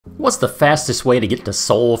What's the fastest way to get to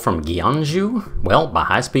Seoul from Gyeongju? Well, by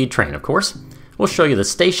high-speed train, of course. We'll show you the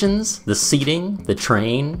stations, the seating, the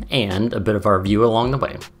train, and a bit of our view along the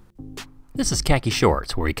way. This is Khaki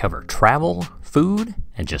Shorts, where we cover travel, food,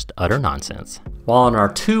 and just utter nonsense. While on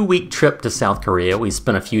our 2-week trip to South Korea, we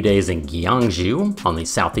spent a few days in Gyeongju, on the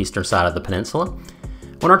southeastern side of the peninsula.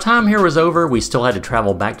 When our time here was over, we still had to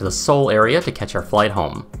travel back to the Seoul area to catch our flight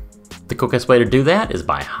home. The quickest way to do that is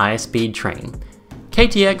by high-speed train.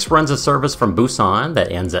 KTX runs a service from Busan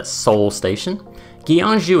that ends at Seoul Station.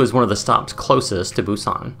 Gyeongju is one of the stops closest to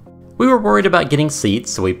Busan. We were worried about getting seats,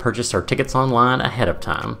 so we purchased our tickets online ahead of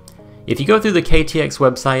time. If you go through the KTX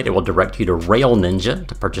website, it will direct you to Rail Ninja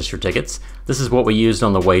to purchase your tickets. This is what we used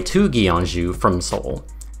on the way to Gyeongju from Seoul.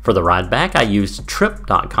 For the ride back, I used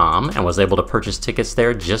Trip.com and was able to purchase tickets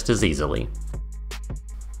there just as easily.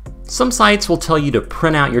 Some sites will tell you to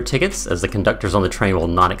print out your tickets, as the conductors on the train will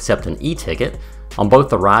not accept an e-ticket. On both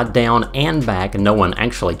the ride down and back, no one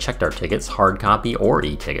actually checked our tickets, hard copy or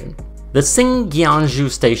e-ticket. The Singyeongju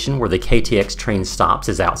station, where the KTX train stops,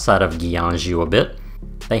 is outside of Gyeongju a bit.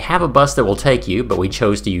 They have a bus that will take you, but we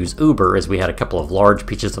chose to use Uber as we had a couple of large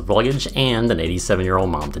pieces of luggage and an 87-year-old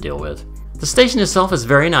mom to deal with. The station itself is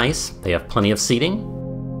very nice. They have plenty of seating,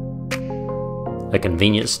 a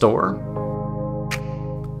convenience store,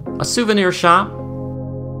 a souvenir shop,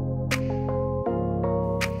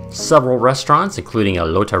 several restaurants including a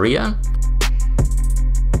Lotteria,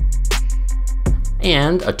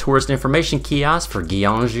 and a tourist information kiosk for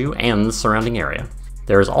Gyeongju and the surrounding area.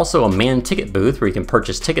 There is also a manned ticket booth where you can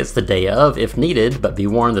purchase tickets the day of if needed, but be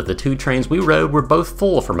warned that the 2 trains we rode were both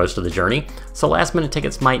full for most of the journey, so last-minute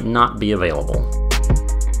tickets might not be available.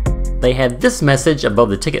 They had this message above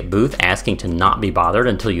the ticket booth asking to not be bothered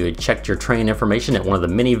until you had checked your train information at one of the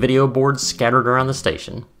many video boards scattered around the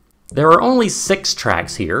station. There are only 6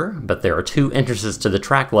 tracks here, but there are 2 entrances to the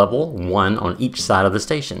track level, 1 on each side of the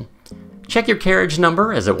station. Check your carriage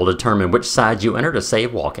number, as it will determine which side you enter to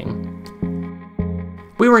save walking.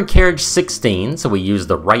 We were in carriage 16, so we used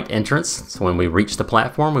the right entrance, so when we reached the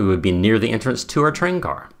platform we would be near the entrance to our train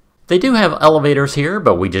car. They do have elevators here,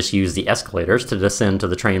 but we just used the escalators to descend to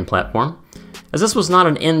the train platform. As this was not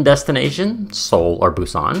an end destination, Seoul or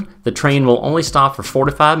Busan, the train will only stop for 4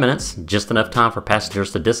 to 5 minutes, just enough time for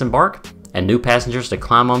passengers to disembark and new passengers to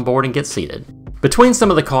climb on board and get seated. Between some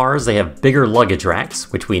of the cars, they have bigger luggage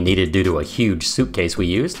racks, which we needed due to a huge suitcase we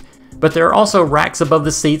used, but there are also racks above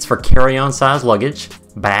the seats for carry-on size luggage,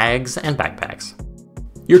 bags, and backpacks.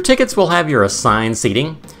 Your tickets will have your assigned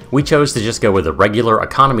seating. We chose to just go with the regular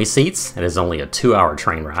economy seats. It is only a 2-hour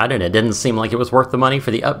train ride, and it didn't seem like it was worth the money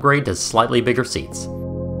for the upgrade to slightly bigger seats.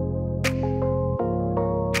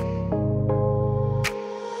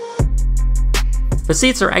 The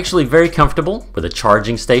seats are actually very comfortable, with a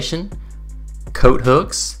charging station, coat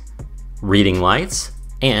hooks, reading lights,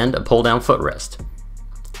 and a pull-down footrest.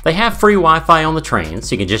 They have free Wi-Fi on the train,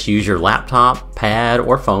 so you can just use your laptop, pad,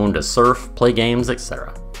 or phone to surf, play games,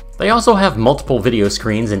 etc. They also have multiple video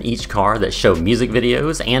screens in each car that show music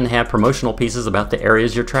videos and have promotional pieces about the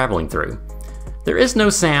areas you're traveling through. There is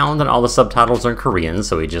no sound and all the subtitles are in Korean,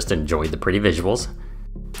 so we just enjoyed the pretty visuals.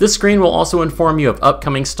 This screen will also inform you of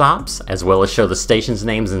upcoming stops, as well as show the station's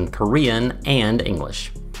names in Korean and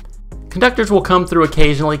English. Conductors will come through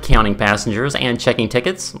occasionally counting passengers and checking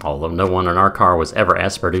tickets, although no one in our car was ever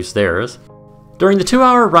asked to produce theirs. During the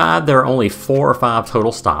 2-hour ride, there are only 4 or 5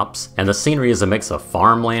 total stops, and the scenery is a mix of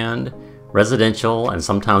farmland, residential, and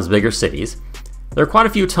sometimes bigger cities. There are quite a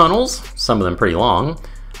few tunnels, some of them pretty long,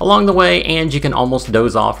 along the way, and you can almost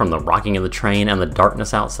doze off from the rocking of the train and the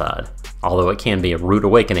darkness outside, although it can be a rude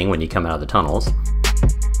awakening when you come out of the tunnels.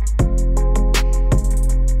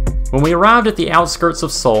 When we arrived at the outskirts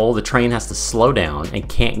of Seoul, the train has to slow down and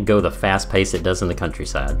can't go the fast pace it does in the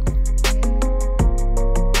countryside.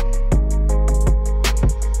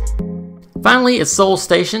 Finally, it's Seoul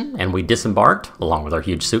Station, and we disembarked, along with our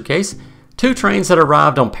huge suitcase. 2 trains had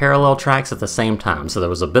arrived on parallel tracks at the same time, so there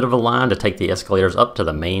was a bit of a line to take the escalators up to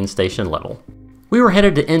the main station level. We were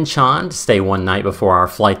headed to Incheon to stay 1 night before our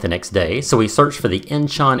flight the next day, so we searched for the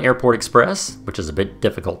Incheon Airport Express, which is a bit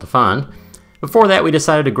difficult to find. Before that, we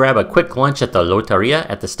decided to grab a quick lunch at the Lotteria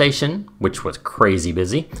at the station, which was crazy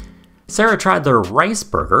busy. Sarah tried their rice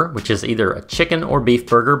burger, which is either a chicken or beef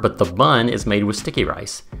burger, but the bun is made with sticky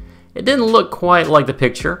rice. It didn't look quite like the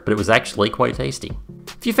picture, but it was actually quite tasty.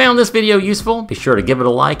 If you found this video useful, be sure to give it a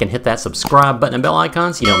like and hit that subscribe button and bell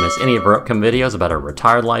icon so you don't miss any of our upcoming videos about our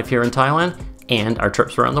retired life here in Thailand and our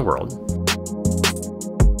trips around the world.